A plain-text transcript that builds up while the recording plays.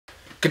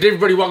Good day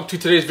everybody, welcome to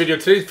today's video.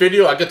 Today's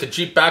video, I got the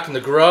Jeep back in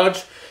the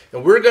garage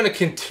and we're going to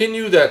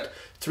continue that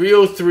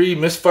 303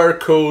 misfire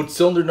code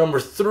cylinder number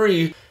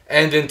 3,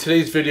 and in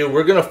today's video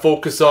we're going to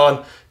focus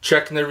on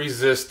checking the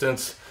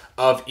resistance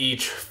of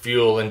each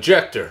fuel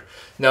injector.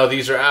 Now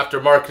these are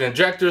aftermarket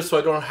injectors, so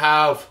I don't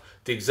have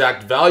the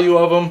exact value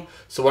of them.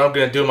 So what I'm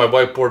going to do on my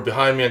whiteboard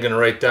behind me, I'm going to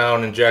write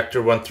down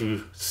injector 1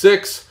 through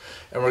 6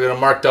 and we're going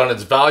to mark down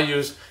its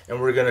values and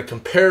we're going to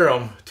compare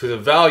them to the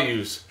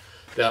values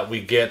that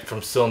we get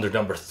from cylinder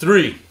number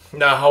 3.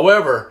 Now,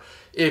 however,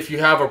 if you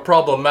have a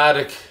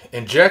problematic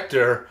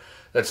injector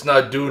that's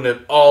not doing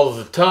it all of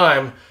the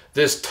time,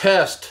 this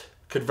test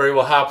could very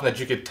well happen that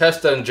you could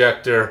test that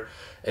injector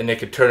and it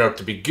could turn out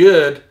to be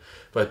good,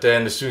 but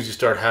then as soon as you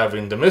start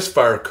having the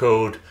misfire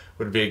code,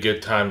 would be a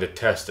good time to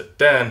test it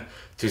then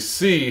to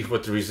see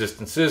what the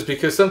resistance is,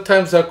 because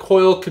sometimes that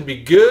coil can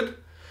be good,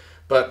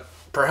 but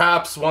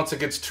perhaps once it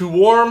gets too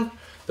warm,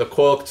 the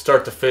coil could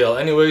start to fail.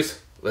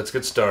 Anyways, let's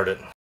get started.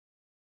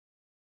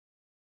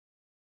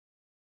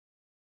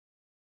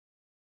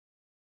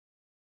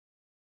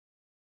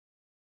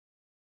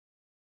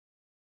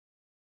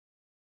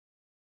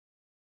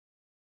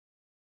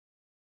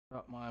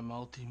 Got my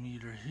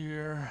multimeter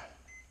here.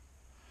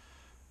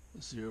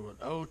 Zero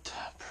it out.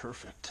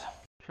 Perfect.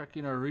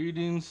 Checking our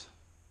readings.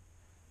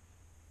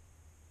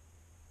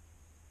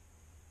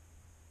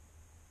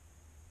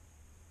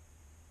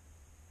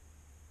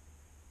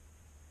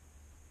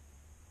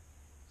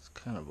 It's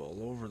kind of all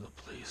over the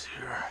place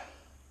here.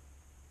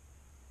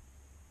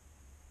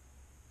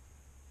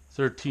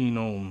 13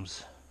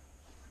 ohms.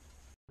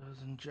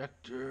 Does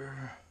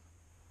injector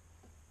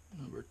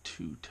number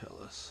 2 tell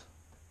us?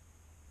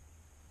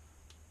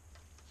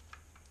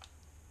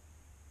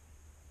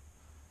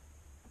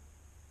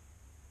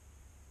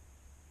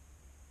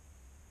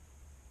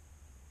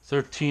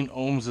 $13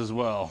 ohms as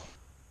well.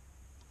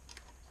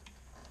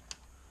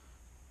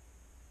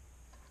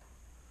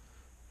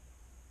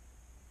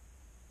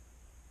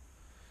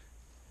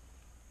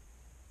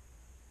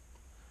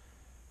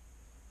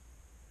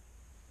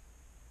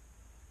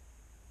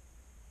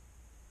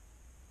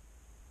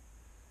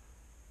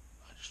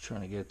 I'm just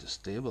trying to get it to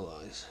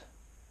stabilize.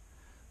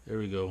 There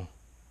we go.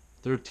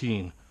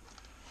 13.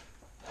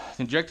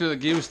 The injector that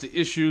gave us the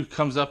issue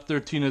comes up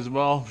 13 as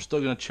well. We're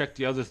still going to check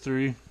the other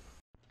 3.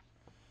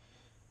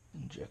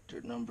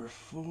 Injector number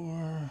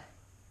 4.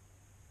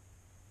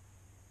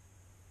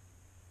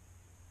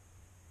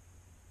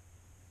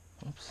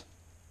 Oops.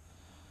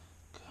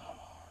 Come on.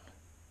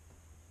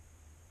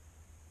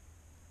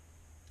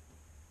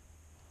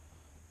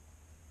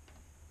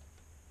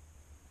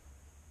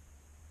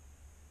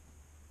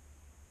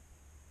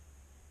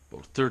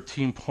 About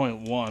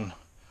 13.1.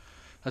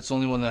 That's the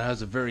only one that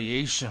has a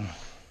variation.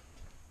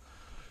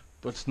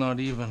 But it's not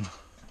even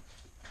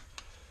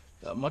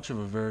that much of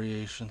a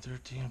variation.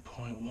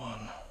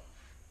 13.1.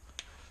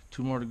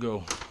 2 more to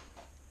go.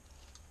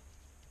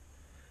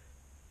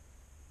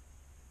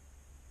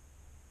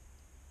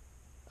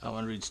 That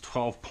one reads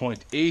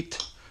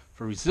 12.8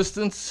 for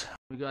resistance.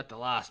 We got the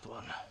last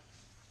one.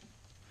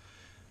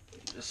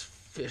 Just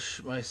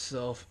fish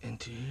myself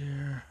into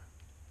here.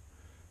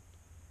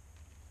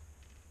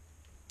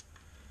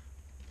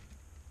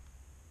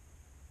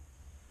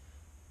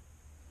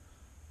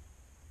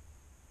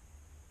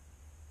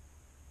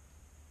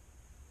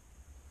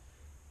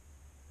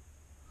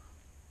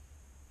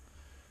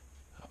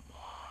 Come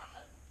on.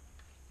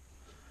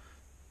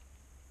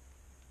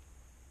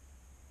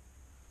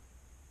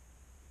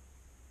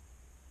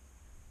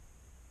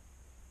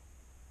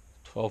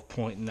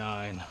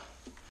 12.9.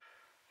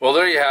 Well,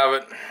 there you have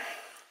it.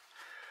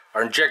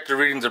 Our injector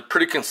readings are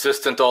pretty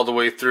consistent all the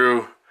way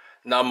through.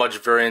 Not much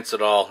variance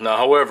at all. Now,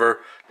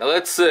 however,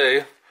 let's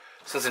say,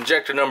 since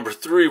injector number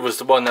 3 was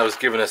the one that was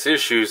giving us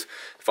issues,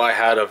 if I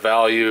had a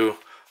value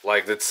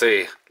like, let's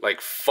say, like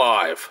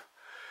 5,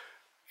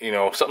 you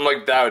know, something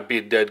like that would be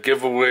a dead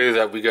giveaway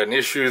that we got an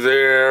issue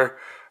there.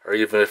 Or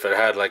even if it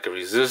had like a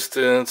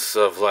resistance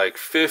of like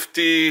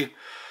 50,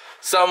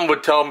 something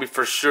would tell me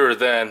for sure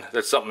then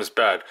that something is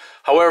bad.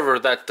 However,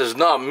 that does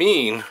not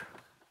mean,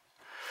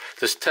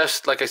 this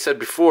test, like I said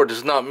before,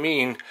 does not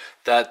mean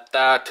that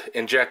that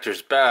injector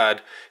is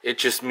bad. It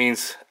just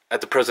means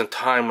at the present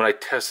time when I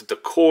tested the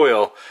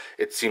coil,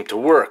 it seemed to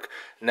work.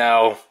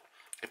 Now,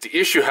 if the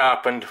issue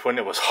happened when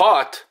it was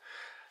hot,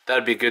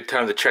 that'd be a good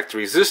time to check the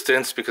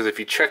resistance, because if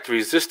you check the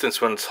resistance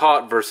when it's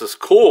hot versus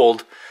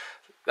cold,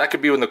 that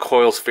could be when the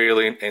coil's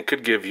failing and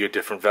could give you a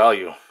different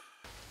value.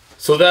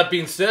 So that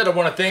being said, I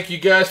want to thank you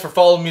guys for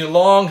following me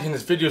along in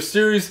this video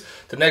series.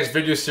 The next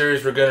video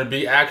series we're going to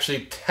be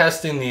actually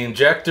testing the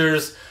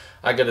injectors.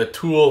 I got a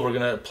tool, we're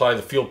going to apply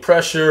the fuel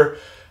pressure.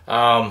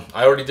 I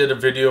already did a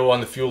video on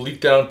the fuel leak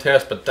down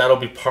test, but that'll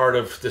be part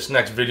of this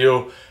next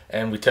video,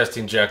 and we test the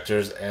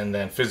injectors and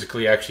then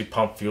physically actually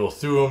pump fuel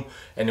through them.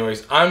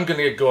 Anyways, I'm going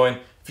to get going.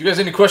 If you guys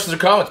have any questions or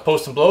comments,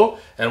 post them below,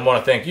 and I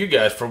want to thank you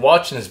guys for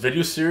watching this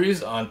video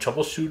series on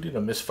troubleshooting a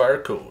misfire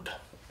code.